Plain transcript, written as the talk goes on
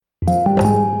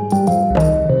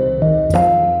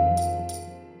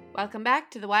Welcome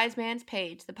back to The Wise Man's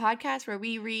Page, the podcast where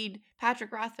we read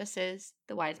Patrick Rothfuss's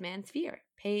The Wise Man's Fear,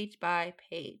 page by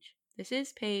page. This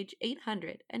is page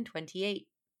 828.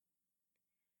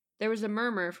 There was a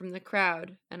murmur from the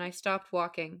crowd, and I stopped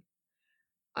walking.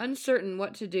 Uncertain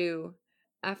what to do,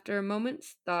 after a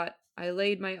moment's thought, I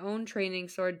laid my own training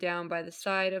sword down by the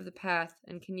side of the path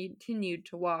and continued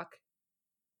to walk.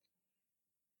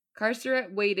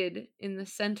 Careceret waited in the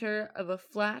center of a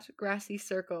flat, grassy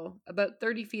circle, about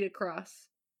 30 feet across.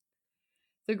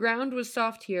 The ground was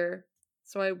soft here,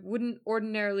 so I wouldn't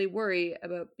ordinarily worry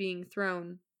about being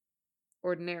thrown.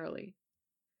 Ordinarily.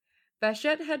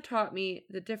 Vachette had taught me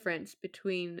the difference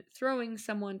between throwing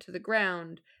someone to the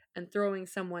ground and throwing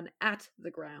someone at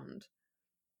the ground.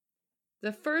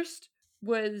 The first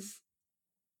was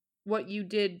what you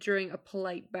did during a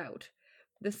polite bout.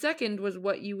 The second was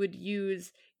what you would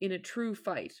use in a true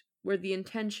fight, where the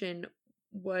intention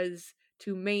was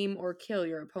to maim or kill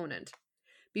your opponent.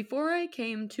 Before I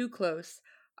came too close,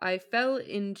 I fell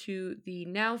into the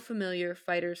now familiar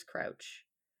fighter's crouch.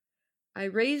 I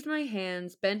raised my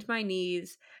hands, bent my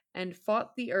knees, and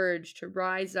fought the urge to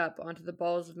rise up onto the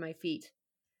balls of my feet,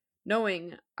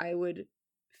 knowing I would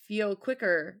feel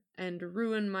quicker and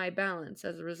ruin my balance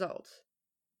as a result.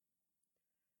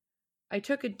 I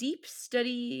took a deep,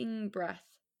 steadying breath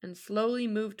and slowly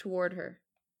moved toward her.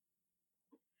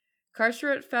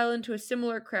 Carceret fell into a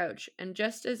similar crouch, and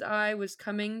just as I was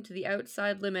coming to the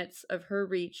outside limits of her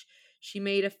reach, she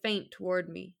made a feint toward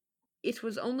me. It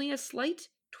was only a slight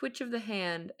twitch of the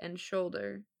hand and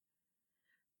shoulder.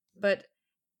 But,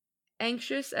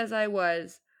 anxious as I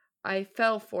was, I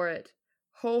fell for it,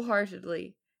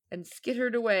 wholeheartedly, and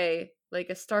skittered away like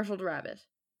a startled rabbit.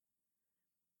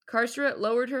 Carceret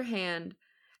lowered her hand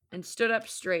and stood up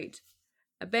straight,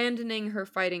 abandoning her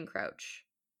fighting crouch.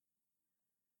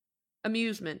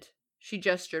 Amusement, she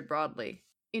gestured broadly.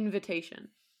 Invitation.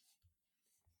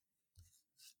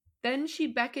 Then she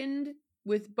beckoned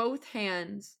with both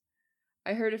hands.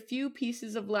 I heard a few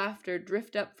pieces of laughter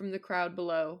drift up from the crowd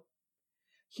below.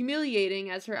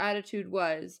 Humiliating as her attitude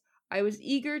was, I was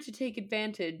eager to take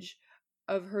advantage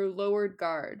of her lowered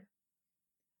guard.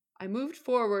 I moved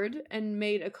forward and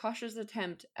made a cautious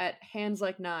attempt at hands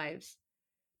like knives.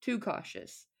 Too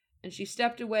cautious, and she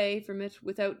stepped away from it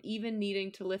without even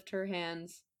needing to lift her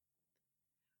hands.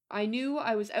 I knew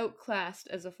I was outclassed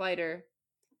as a fighter.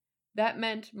 That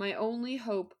meant my only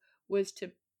hope was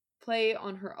to play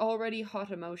on her already hot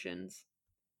emotions.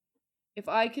 If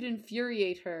I could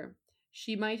infuriate her,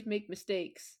 she might make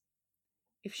mistakes.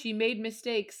 If she made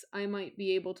mistakes, I might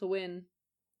be able to win.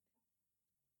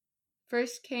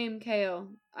 First came Kale,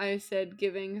 I said,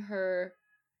 giving her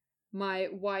my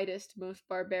widest, most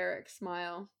barbaric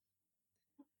smile.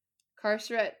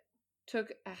 Carceret took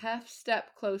a half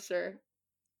step closer.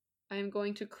 I am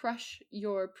going to crush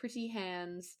your pretty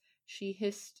hands, she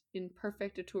hissed in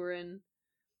perfect Aturan.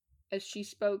 As she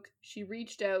spoke, she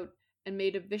reached out and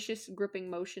made a vicious gripping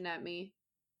motion at me.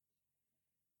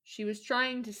 She was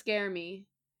trying to scare me,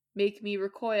 make me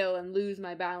recoil and lose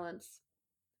my balance.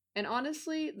 And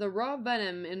honestly, the raw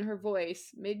venom in her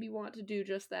voice made me want to do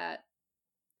just that.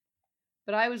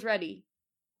 But I was ready.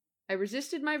 I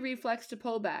resisted my reflex to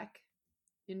pull back.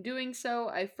 In doing so,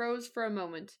 I froze for a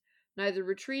moment, neither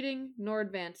retreating nor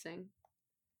advancing.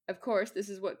 Of course, this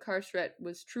is what Carceret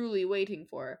was truly waiting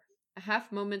for, a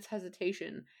half-moment's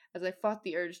hesitation as I fought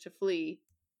the urge to flee.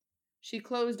 She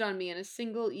closed on me in a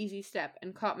single easy step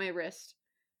and caught my wrist,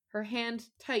 her hand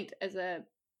tight as a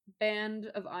band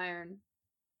of iron.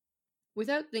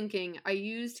 Without thinking, I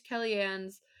used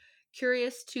Kellyanne's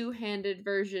curious two-handed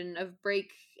version of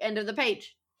break end of the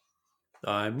page.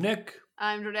 I'm Nick.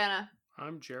 I'm Jordana.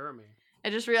 I'm Jeremy. I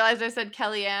just realized I said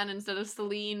Kellyanne instead of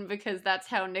Celine because that's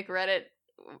how Nick read it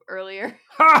earlier.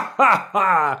 Ha ha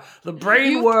ha! The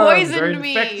brain You worms are poisoned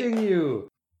me. infecting you.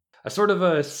 A sort of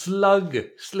a slug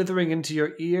slithering into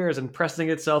your ears and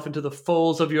pressing itself into the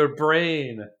folds of your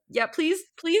brain. Yeah, please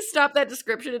stop that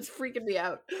description. It's freaking me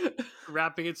out.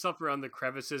 Wrapping itself around the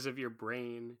crevices of your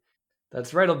brain.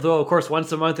 That's right, although, of course,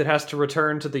 once a month it has to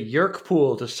return to the Yeerk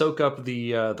pool to soak up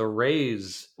the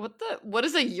rays. What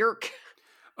is a Yeerk?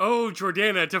 Oh,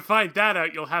 Jordana, to find that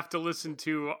out, you'll have to listen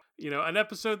to, an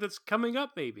episode that's coming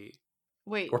up, maybe.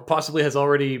 Wait. Or possibly has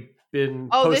already been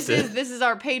posted. this is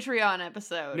our Patreon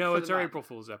episode. No, it's our April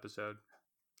Fool's episode.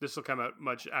 This will come out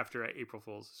much after April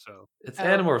Fool's, so. It's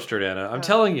Animorphs, Jordana. I'm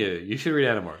telling you, you should read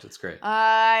Animorphs. It's great.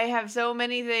 I have so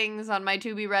many things on my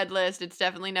to-be-read list. It's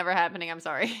definitely never happening. I'm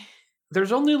sorry.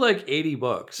 There's only like 80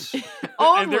 books.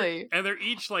 Only. And they're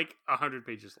each like 100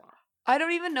 pages long. I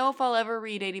don't even know if I'll ever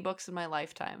read 80 books in my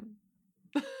lifetime.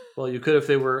 Well, you could if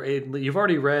they were. You've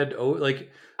already read.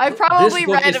 I've probably this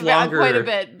book read is quite a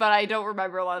bit, but I don't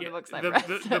remember a lot of the books I've read.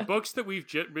 The books that we've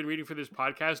been reading for this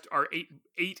podcast are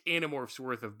eight Animorphs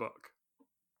worth of book.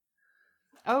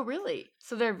 Oh, really?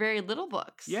 So they're very little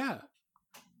books. Yeah.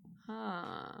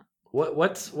 Huh.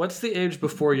 What's the age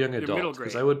before young They're adult? middle grade.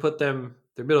 Because I would put them.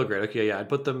 They're middle grade. Okay, yeah, I'd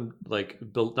put them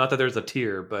not that there's a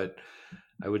tier, but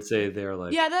I would say they're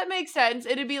like. Yeah, that makes sense.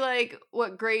 It'd be like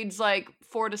what grades, like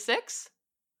 4 to 6,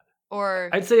 or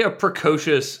I'd say a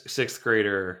precocious 6th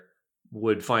grader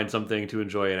would find something to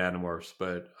enjoy in Animorphs,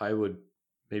 but I would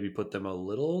maybe put them a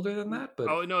little older than that. But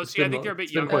I think they're a bit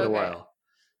it's been younger. quite a Okay. while.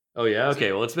 Oh yeah,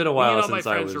 okay. Well, it's been a while all since my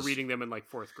friends I was were reading them in like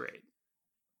 4th grade.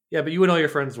 Yeah, but you and all your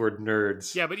friends were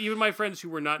nerds. Yeah, but even my friends who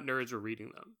were not nerds were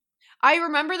reading them. I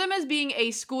remember them as being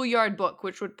a schoolyard book,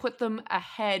 which would put them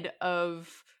ahead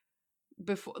of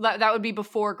before that would be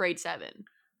before grade 7.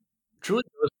 Truly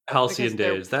those halcyon Because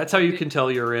they're- days. That's how you can tell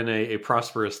you're in a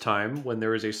prosperous time, when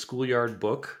there is a schoolyard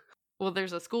book. Well,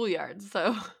 there's a schoolyard,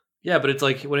 so Yeah, but it's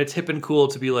like when it's hip and cool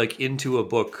to be like into a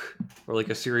book or like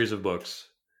a series of books.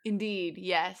 indeed,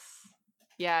 yes.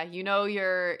 Yeah,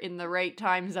 you're in the right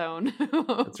time zone.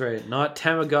 That's right. Not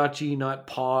Tamagotchi, not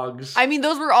Pogs. I mean,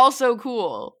 those were all so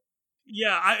cool.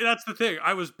 Yeah, that's the thing.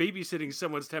 I was babysitting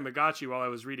someone's Tamagotchi while I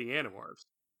was reading Animorphs.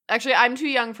 Actually, I'm too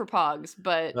young for Pogs,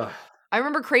 but Ugh. I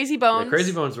remember Crazy Bones. Yeah,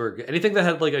 Crazy Bones were good. Anything that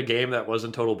had like a game that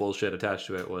wasn't total bullshit attached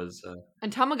to it was.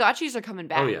 And Tamagotchis are coming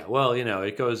back. Oh yeah, well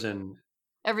it goes in.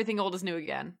 Everything old is new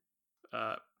again.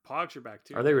 Pogs are back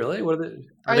too. Are they really? What are they?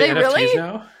 Are they NFTs really?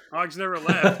 now? Pogs never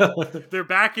left. They're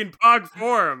back in Pog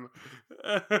form.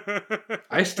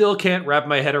 I still can't wrap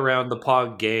my head around the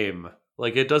Pog game.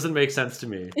 Like, it doesn't make sense to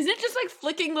me. Is it just like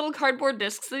flicking little cardboard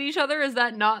discs at each other? Is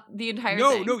that not the entire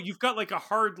thing? No, you've got like a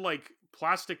hard like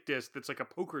plastic disc that's like a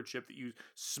poker chip that you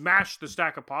smash the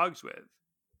stack of Pogs with.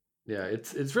 Yeah,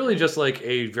 it's really just like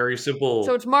a very simple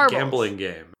So it's marbles. gambling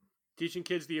game. Teaching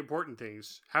kids the important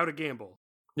things, how to gamble.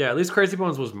 Yeah, at least Crazy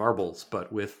Bones was marbles,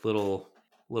 but with little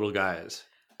guys.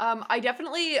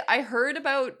 I heard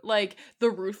about like the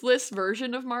ruthless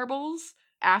version of marbles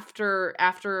after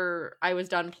I was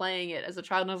done playing it as a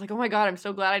child, and I was like, oh my god, I'm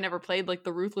so glad I never played like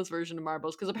the ruthless version of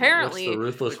marbles, because apparently What's the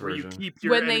ruthless Like where you version? keep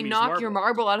your when they knock your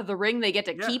marble out of the ring, they get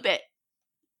to Yeah. keep it.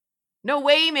 No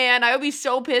way, man. I would be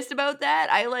so pissed about that.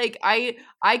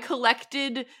 I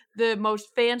collected the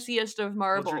most fanciest of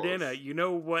marbles. Well, Jordana, you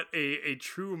know what a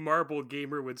true marble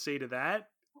gamer would say to that?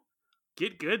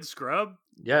 Get good, scrub.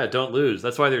 Yeah, don't lose.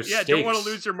 That's why there's Yeah, stakes. don't want to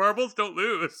lose your marbles? Don't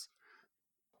lose.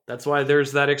 That's why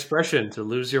there's that expression, to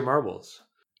lose your marbles.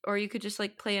 Or you could just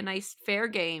like play a nice fair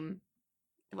game,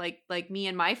 like me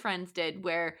and my friends did,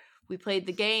 where we played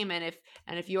the game, and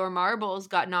if your marbles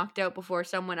got knocked out before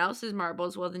someone else's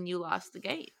marbles, well, then you lost the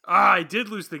game. I did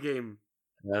lose the game.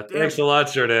 Yeah, Damn. thanks a lot,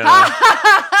 Jordana.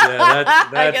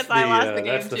 that's I guess I lost the game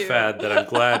that's the too. fad that I'm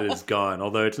glad is gone.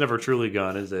 Although it's never truly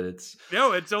gone, is it?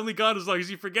 No, it's only gone as long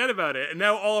as you forget about it. And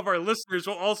now all of our listeners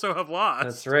will also have lost.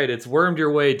 That's right. It's wormed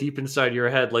your way deep inside your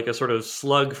head like a sort of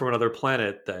slug from another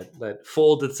planet that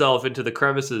folds itself into the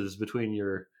crevices between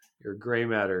your gray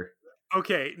matter.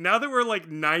 Okay, now that we're like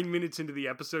 9 minutes into the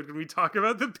episode, can we talk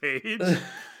about the page?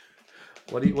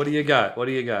 What do you got? What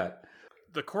do you got?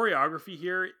 The choreography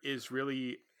here is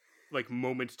really like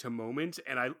moment to moment,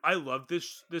 and I love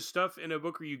this stuff in a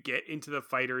book where you get into the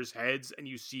fighters' heads and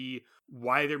you see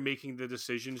why they're making the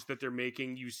decisions that they're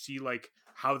making. You see like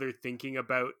how they're thinking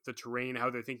about the terrain, how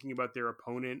they're thinking about their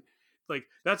opponent. Like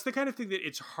that's the kind of thing that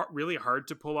it's really hard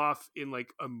to pull off in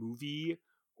like a movie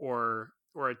or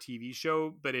a TV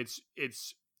show, but it's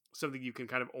something you can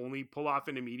kind of only pull off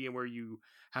in a medium where you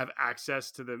have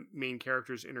access to the main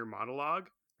character's inner monologue.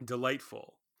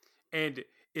 Delightful. And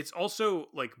it's also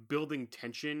like building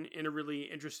tension in a really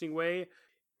interesting way.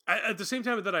 At the same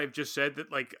time that I've just said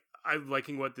that like I'm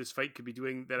liking what this fight could be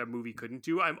doing that a movie couldn't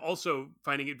do, I'm also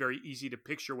finding it very easy to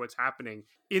picture what's happening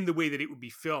in the way that it would be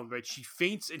filmed, right? She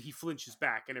feints and he flinches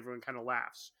back and everyone kind of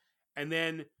laughs. And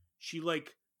then she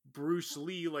like Bruce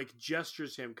Lee like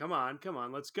gestures him, come on,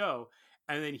 let's go.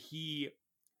 And then he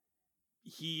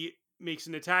makes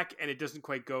an attack and it doesn't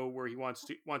quite go where he wants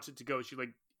it to go. She like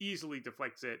easily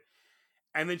deflects it.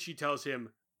 And then she tells him,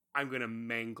 I'm going to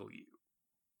mangle you.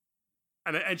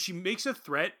 And she makes a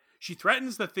threat. She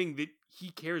threatens the thing that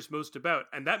he cares most about.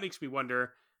 And that makes me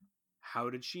wonder, how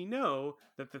did she know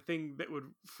that the thing that would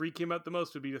freak him out the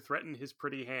most would be to threaten his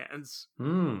pretty hands?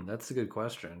 That's a good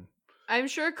question. I'm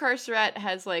sure Carceret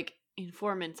has like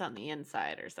informants on the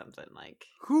inside or something. Like,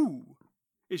 Who?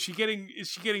 Is she getting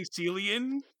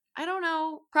Celian? I don't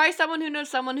know. Probably someone who knows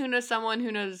someone who knows someone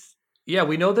who knows. Yeah,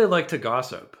 we know they like to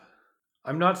gossip.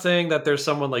 I'm not saying that there's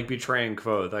someone like betraying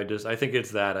Kvothe. I think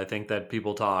it's that. I think that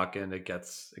people talk and it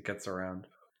gets around.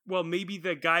 Well, maybe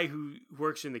the guy who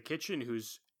works in the kitchen,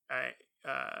 who's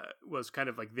was kind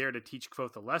of like there to teach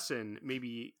Kvothe a lesson.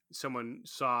 Maybe someone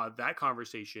saw that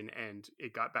conversation and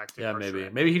it got back to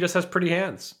Carceret. Maybe he just has pretty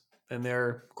hands and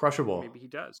they're crushable. Maybe he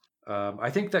does.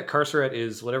 I think that Carceret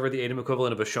is whatever the Adem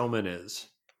equivalent of a showman is.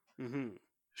 Mm-hmm.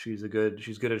 She's good at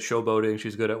showboating.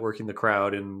 She's good at working the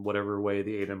crowd in whatever way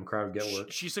the Adem crowd get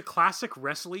worked. She's a classic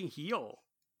wrestling heel.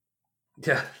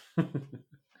 Yeah.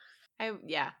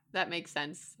 That makes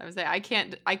sense. I was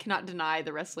saying I cannot deny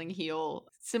the wrestling heel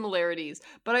similarities,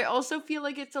 but I also feel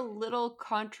like it's a little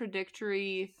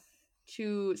contradictory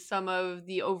to some of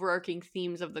the overarching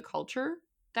themes of the culture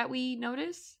that we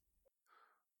notice.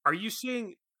 Are you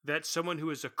saying that someone who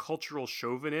is a cultural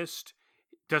chauvinist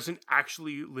doesn't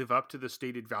actually live up to the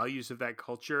stated values of that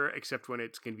culture, except when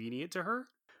it's convenient to her?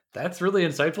 That's really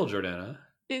insightful, Jordana.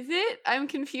 Is it? I'm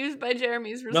confused by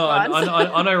Jeremy's response. No,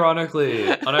 unironically,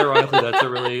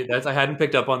 that's I hadn't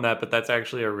picked up on that, but that's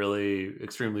actually a really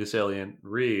extremely salient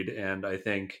read, and I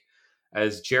think,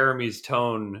 as Jeremy's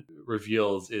tone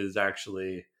reveals, is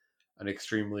actually an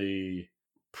extremely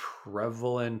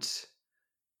prevalent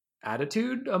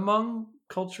attitude among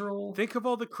cultural. Think of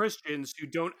all the Christians who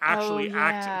don't actually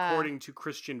act according to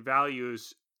Christian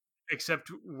values, except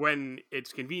when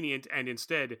it's convenient, and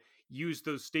instead use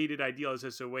those stated ideals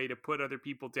as a way to put other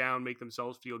people down, make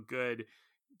themselves feel good,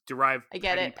 derive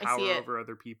power over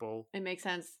other people. It makes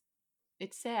sense.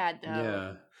 It's sad,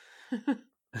 though. Yeah.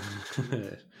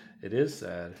 It is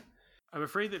sad. I'm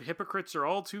afraid that hypocrites are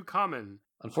all too common.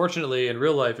 Unfortunately, in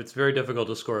real life, it's very difficult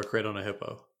to score a crit on a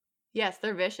hippo. Yes,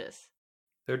 they're vicious.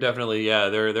 They're definitely,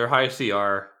 they're high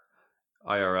CR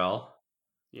IRL.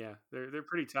 Yeah, they're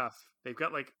pretty tough. They've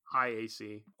got like high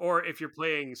AC. Or if you're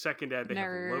playing second ed, they have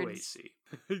low AC.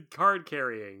 Card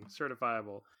carrying,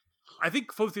 certifiable. I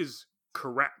think Kvothe is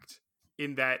correct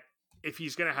in that if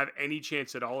he's going to have any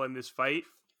chance at all in this fight,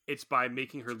 it's by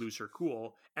making her lose her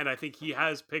cool. And I think he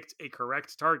has picked a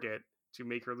correct target to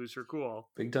make her lose her cool.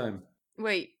 Big time.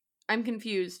 Wait, I'm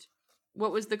confused.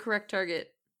 What was the correct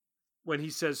target? When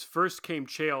he says first came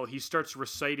Chael, he starts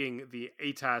reciting the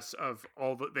ATAS of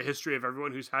all the history of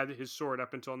everyone who's had his sword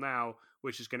up until now,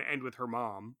 which is going to end with her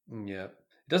mom. Yeah. It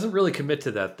doesn't really commit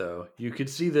to that, though. You could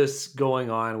see this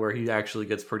going on where he actually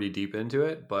gets pretty deep into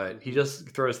it, but he just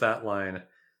throws that line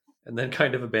and then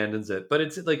kind of abandons it. But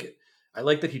it's like, I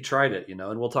like that he tried it,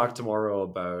 and we'll talk tomorrow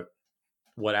about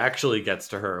what actually gets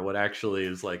to her, what actually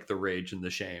is like the rage and the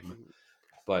shame.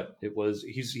 But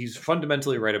he's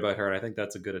fundamentally right about her, and I think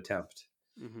that's a good attempt.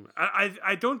 Mm-hmm.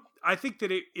 I think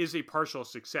that it is a partial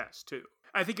success too.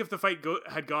 I think if the fight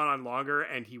had gone on longer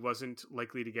and he wasn't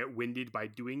likely to get winded by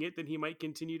doing it, then he might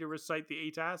continue to recite the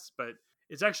ATAS. But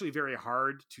it's actually very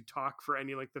hard to talk for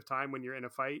any length of time when you're in a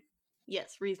fight.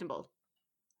 Yes, reasonable.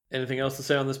 Anything else to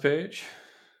say on this page?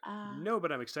 No,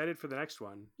 but I'm excited for the next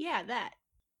one. Yeah, that.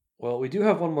 Well, we do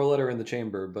have one more letter in the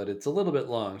chamber, but it's a little bit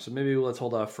long, so maybe let's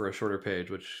hold off for a shorter page,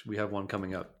 which we have one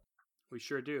coming up. We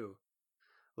sure do.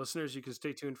 Listeners, you can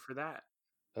stay tuned for that.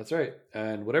 That's right.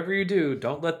 And whatever you do,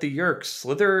 don't let the Yeerks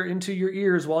slither into your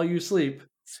ears while you sleep.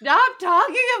 Stop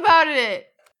talking about it!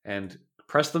 And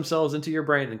press themselves into your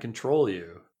brain and control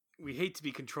you. We hate to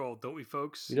be controlled, don't we,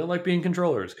 folks? We don't like being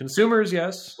controllers. Consumers,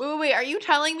 yes. Wait. Are you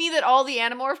telling me that all the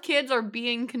Animorph kids are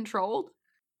being controlled?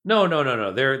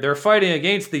 No. They're fighting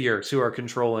against the Yeerks who are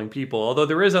controlling people. Although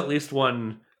there is at least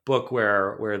one book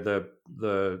where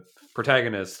the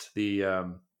protagonist,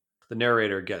 the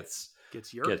narrator gets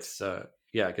Yeerked.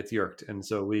 Gets Yeerked, and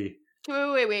so we.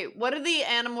 Wait. What are the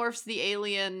Animorphs, the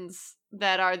aliens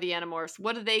that are the Animorphs?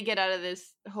 What do they get out of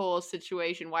this whole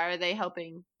situation? Why are they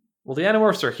helping? Well, the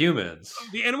Animorphs are humans.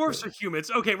 The Animorphs are humans.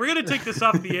 Okay, we're going to take this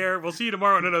off the air. We'll see you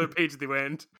tomorrow on another page at the end.